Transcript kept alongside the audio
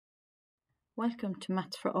Welcome to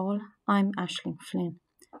Maths for All. I'm Aisling Flynn.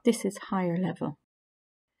 This is higher level.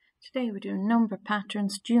 Today we're doing number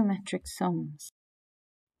patterns, geometric sums.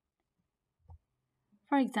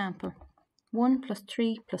 For example, 1 plus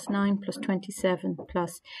 3 plus 9 plus 27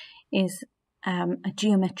 plus is a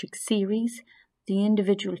geometric series. The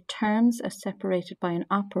individual terms are separated by an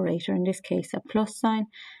operator, in this case a plus sign,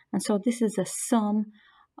 and so this is a sum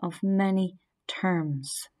of many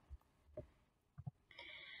terms.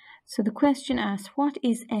 So the question asks, what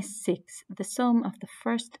is S6? The sum of the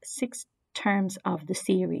first 6 terms of the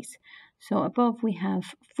series. So above we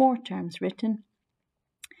have 4 terms written.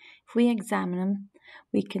 If we examine them,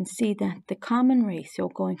 we can see that the common ratio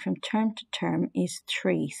going from term to term is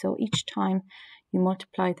 3. So each time you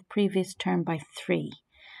multiply the previous term by 3.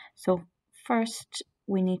 So first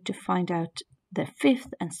we need to find out the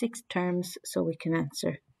 5th and 6th terms so we can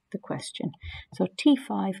answer the question. So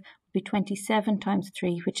T5 be 27 times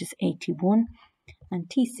 3, which is 81, and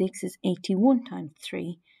T6 is 81 times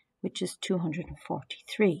 3, which is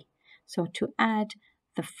 243. So to add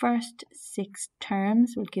the first 6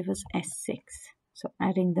 terms will give us S6. So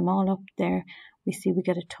adding them all up there, we see we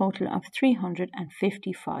get a total of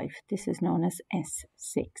 355. This is known as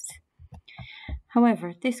S6.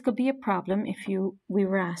 However, this could be a problem if we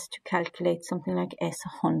were asked to calculate something like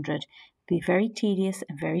S100. It'd be very tedious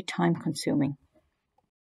and very time consuming.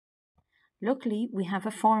 Luckily, we have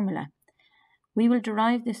a formula. We will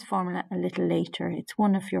derive this formula a little later. It's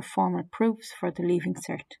one of your formal proofs for the Leaving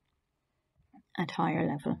Cert at higher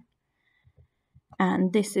level.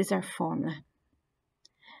 And this is our formula.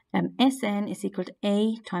 Sn is equal to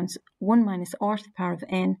A times 1 minus r to the power of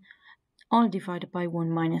n, all divided by 1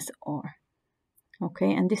 minus r.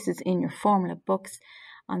 Okay, and this is in your formula books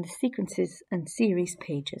on the sequences and series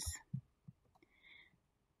pages.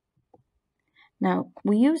 Now,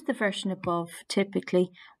 we use the version above typically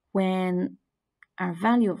when our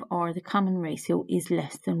value of r, the common ratio, is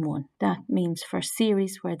less than 1. That means for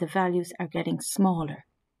series where the values are getting smaller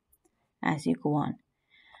as you go on.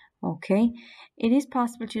 Okay, it is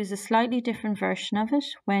possible to use a slightly different version of it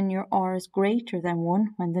when your r is greater than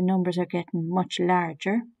 1, when the numbers are getting much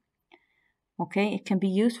larger. Okay, it can be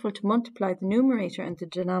useful to multiply the numerator and the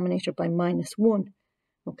denominator by minus 1.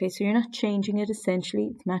 Okay, so you're not changing it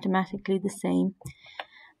essentially, it's mathematically the same.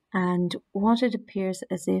 And what it appears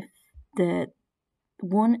as if the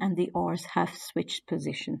 1 and the r's have switched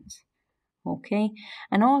positions. Okay,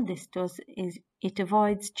 and all this does is it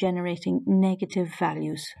avoids generating negative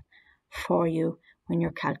values for you when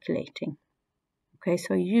you're calculating. Okay,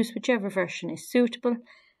 so you use whichever version is suitable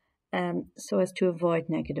so as to avoid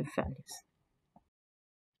negative values.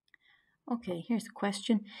 Okay, here's a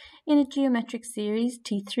question. In a geometric series,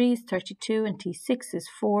 T3 is 32 and T6 is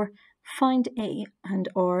 4. Find A and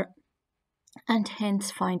R, and hence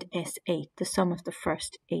find S8, the sum of the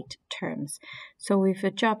first 8 terms. So we've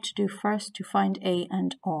a job to do first to find A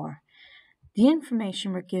and R. The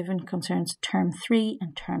information we're given concerns term 3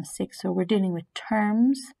 and term 6, so we're dealing with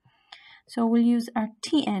terms. So we'll use our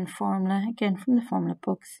Tn formula, again from the formula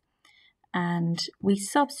books, and we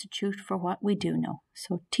substitute for what we do know.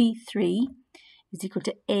 So T3 is equal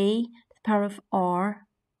to A to the power of R,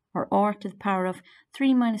 or R to the power of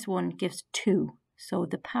 3 minus 1 gives 2. So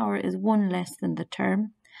the power is 1 less than the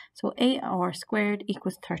term. So AR squared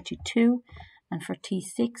equals 32. And for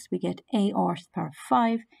T6 we get AR to the power of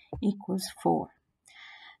 5 equals 4.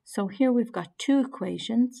 So here we've got 2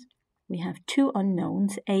 equations. We have 2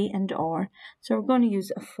 unknowns, A and R. So we're going to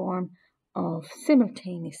use a form of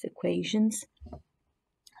simultaneous equations.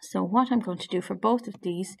 So what I'm going to do for both of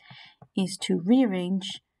these is to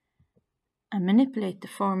rearrange and manipulate the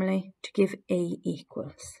formulae to give A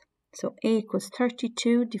equals. So A equals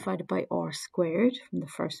 32 divided by R squared from the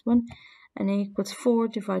first one, and A equals 4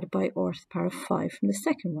 divided by R to the power of 5 from the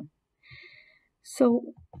second one.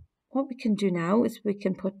 So what we can do now is we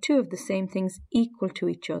can put 2 of the same things equal to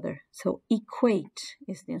each other. So equate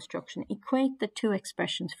is the instruction. Equate the 2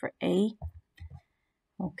 expressions for A.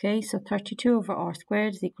 Okay, so 32 over R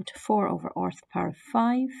squared is equal to 4 over R to the power of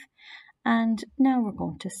 5. And now we're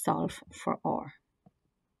going to solve for R.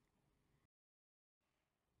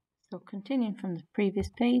 So continuing from the previous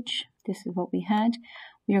page, this is what we had.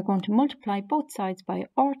 We are going to multiply both sides by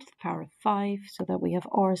R to the power of 5 so that we have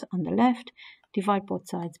R's on the left. Divide both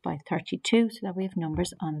sides by 32 so that we have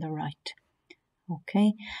numbers on the right.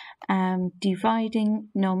 Okay, dividing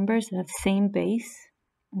numbers that have the same base,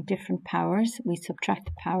 different powers, we subtract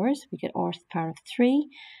the powers, we get R to the power of 3.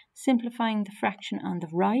 Simplifying the fraction on the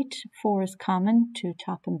right, 4 is common to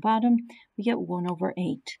top and bottom, we get 1 over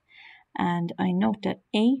 8. And I note that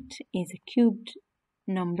 8 is a cubed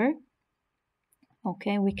number,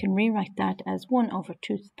 Okay, we can rewrite that as 1 over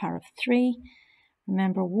 2 to the power of 3.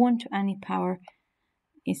 Remember, 1 to any power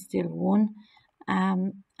is still 1.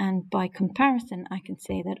 And by comparison, I can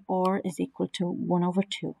say that r is equal to 1 over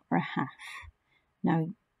 2, or a half.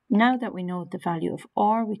 Now that we know the value of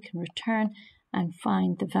r, we can return and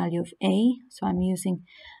find the value of a. So I'm using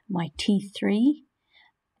my T3.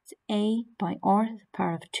 It's a by r to the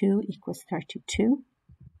power of 2 equals 32.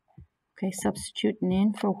 Okay, substituting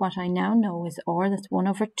in for what I now know is r, that's 1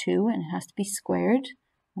 over 2, and it has to be squared.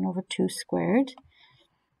 1 over 2 squared.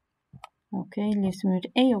 Okay, leaves me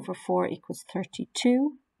with a over 4 equals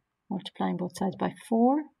 32. Multiplying both sides by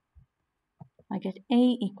 4, I get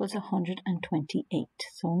a equals 128.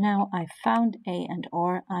 So now I've found a and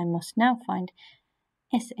r. I must now find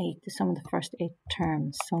S8, the sum of the first 8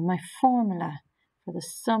 terms. So my formula for the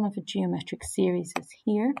sum of a geometric series is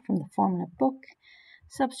here from the formula book.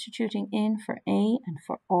 Substituting in for a and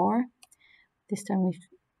for r. This time we've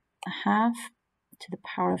a half to the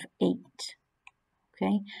power of 8.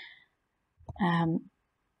 Okay.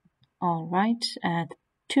 All right.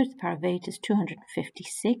 2 to the power of 8 is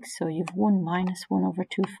 256. So you've 1 minus 1 over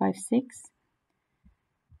 256.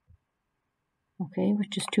 Okay,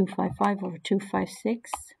 which is 255 over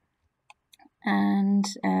 256. And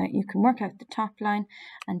you can work out the top line,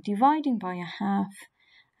 and dividing by a half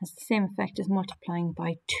has the same effect as multiplying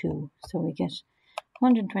by 2. So we get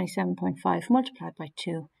 127.5 multiplied by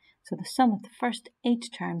 2. So the sum of the first 8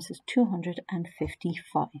 terms is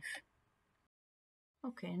 255.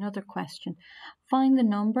 Okay, another question. Find the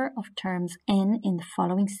number of terms n in the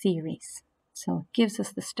following series. So it gives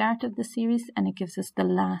us the start of the series and it gives us the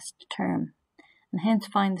last term. And hence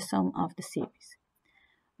find the sum of the series.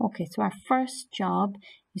 Okay, so our first job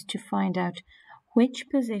is to find out which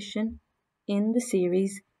position in the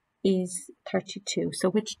series is 32. So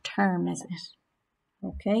which term is it?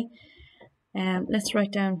 Okay, let's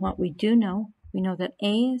write down what we do know. We know that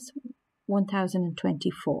a is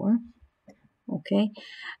 1024. Okay,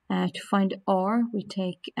 to find r, we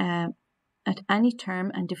take at any term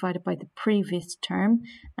and divide it by the previous term,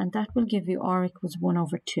 and that will give you r equals 1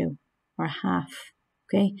 over 2, or half.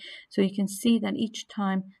 Okay, so you can see that each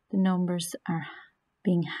time the numbers are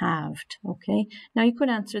being halved. Okay, now you could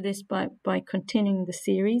answer this by continuing the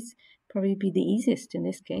series, probably be the easiest in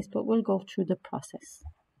this case, but we'll go through the process.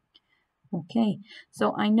 Okay,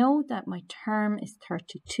 so I know that my term is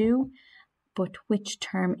 32, but which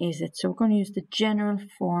term is it? So we're going to use the general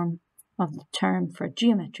form of the term for a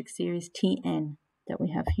geometric series, Tn, that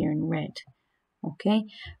we have here in red. Okay,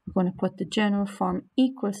 we're going to put the general form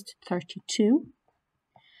equals to 32,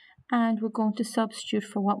 and we're going to substitute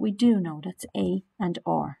for what we do know, that's a and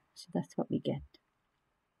r. So that's what we get.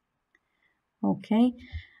 Okay,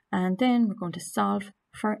 and then we're going to solve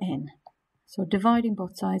for n. So dividing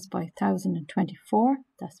both sides by 1024,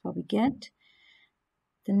 that's what we get.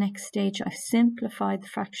 The next stage, I've simplified the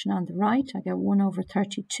fraction on the right. I get 1 over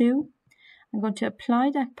 32. I'm going to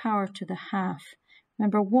apply that power to the half.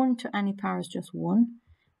 Remember, 1 to any power is just 1.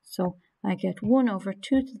 So I get 1 over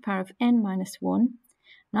 2 to the power of n minus 1.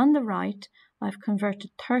 And on the right, I've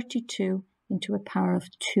converted 32 into a power of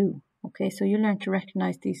 2. Okay, so you learn to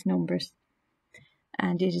recognize these numbers.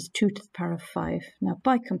 And it is 2 to the power of 5. Now,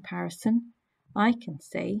 by comparison, I can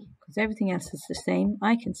say, because everything else is the same,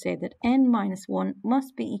 I can say that n minus 1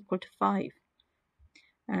 must be equal to 5.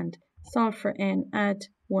 And solve for n, add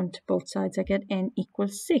 1 to both sides, I get n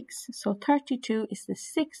equals 6. So 32 is the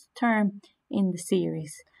 6th term in the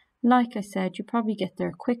series. Like I said, you probably get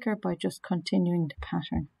there quicker by just continuing the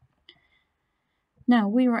pattern. Now,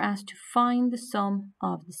 we were asked to find the sum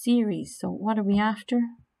of the series. So what are we after?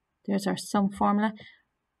 There's our sum formula.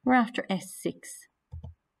 We're after S6.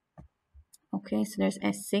 Okay, so there's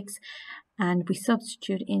S6, and we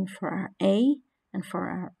substitute in for our A and for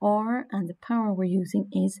our R, and the power we're using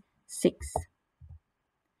is 6.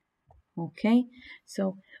 Okay,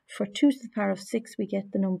 so for 2 to the power of 6, we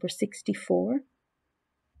get the number 64.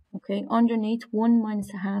 Okay, underneath 1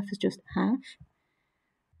 minus a half is just half.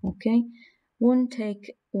 Okay, 1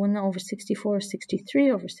 take 1 over 64 is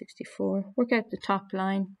 63 over 64. Work out the top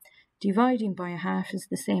line. Dividing by a half is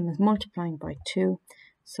the same as multiplying by 2.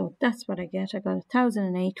 So that's what I get. I got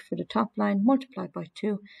 1008 for the top line, multiplied by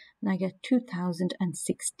 2, and I get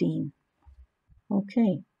 2016.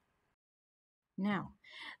 Okay. Now,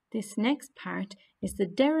 this next part is the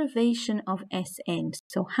derivation of Sn.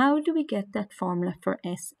 So how do we get that formula for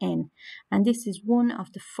Sn? And this is one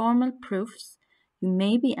of the formal proofs you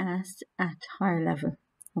may be asked at higher level,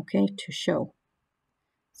 okay, to show.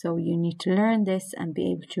 So you need to learn this and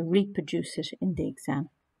be able to reproduce it in the exam.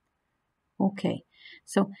 Okay,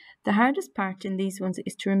 so the hardest part in these ones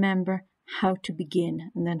is to remember how to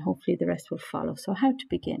begin, and then hopefully the rest will follow. So how to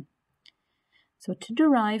begin. So to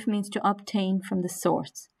derive means to obtain from the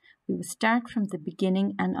source. We will start from the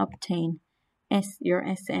beginning and obtain your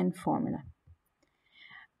Sn formula.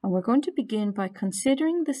 And we're going to begin by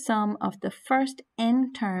considering the sum of the first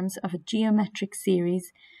n terms of a geometric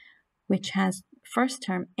series which has first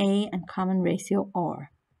term a and common ratio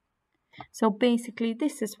r. So basically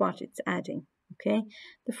this is what it's adding, okay?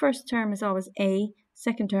 The first term is always a,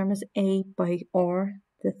 second term is a by r,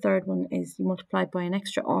 the third one is you multiply by an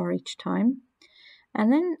extra r each time.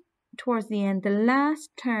 And then towards the end, the last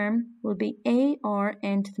term will be ar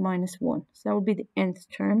n to the minus 1. So that will be the nth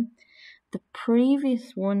term. The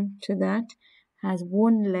previous one to that has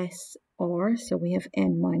one less r, so we have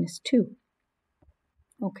n minus 2.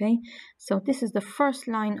 Okay, so this is the first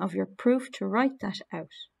line of your proof to write that out.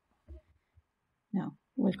 Now,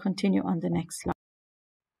 we'll continue on the next slide.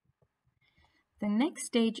 The next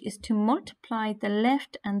stage is to multiply the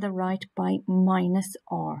left and the right by minus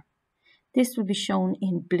r. This will be shown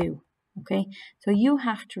in blue. Okay, so you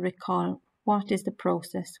have to recall what is the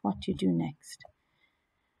process, what you do next.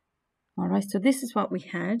 All right, so this is what we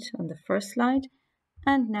had on the first slide.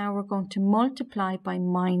 And now we're going to multiply by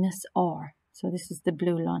minus r. So this is the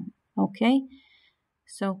blue line. Okay,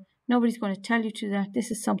 so nobody's going to tell you to that.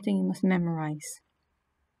 This is something you must memorize.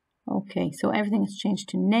 Okay, so everything is changed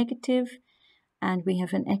to negative, and we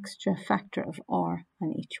have an extra factor of r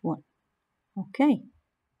on each one. Okay.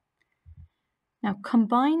 Now,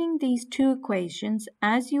 combining these two equations,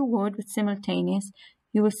 as you would with simultaneous,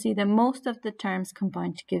 you will see that most of the terms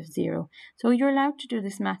combine to give 0. So you're allowed to do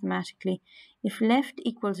this mathematically. If left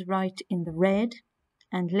equals right in the red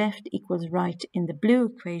and left equals right in the blue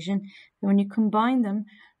equation, then when you combine them,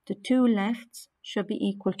 the two lefts should be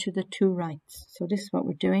equal to the two rights. So this is what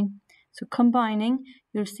we're doing. So combining,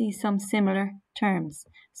 you'll see some similar terms.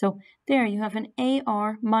 So there you have an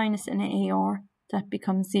AR minus an AR, that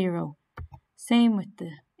becomes 0. Same with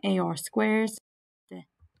the AR squares, the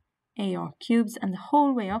AR cubes, and the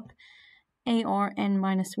whole way up, AR n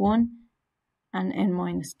minus 1 and n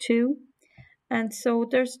minus 2. And so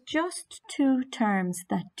there's just two terms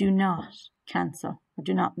that do not cancel or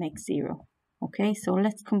do not make 0. Okay, so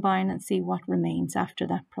let's combine and see what remains after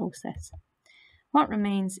that process. What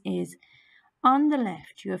remains is, on the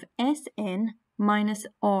left, you have Sn minus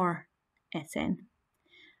r Sn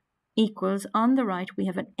equals, on the right, we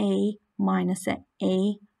have an a minus a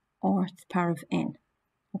r to the power of n.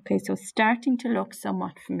 Okay, so starting to look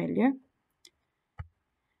somewhat familiar.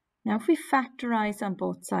 Now if we factorize on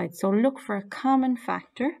both sides, so look for a common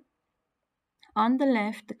factor. On the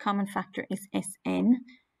left, the common factor is Sn,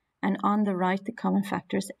 and on the right, the common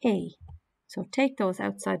factor is a. So take those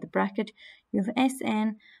outside the bracket. You have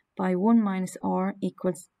Sn by 1 minus r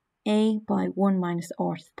equals a by 1 minus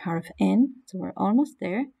r to the power of n. So we're almost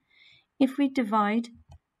there. If we divide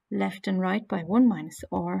left and right by 1 minus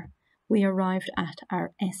r, we arrived at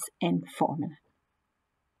our Sn formula.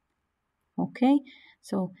 Okay,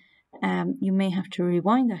 so you may have to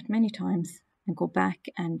rewind that many times and go back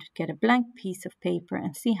and get a blank piece of paper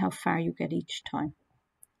and see how far you get each time.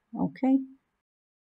 Okay.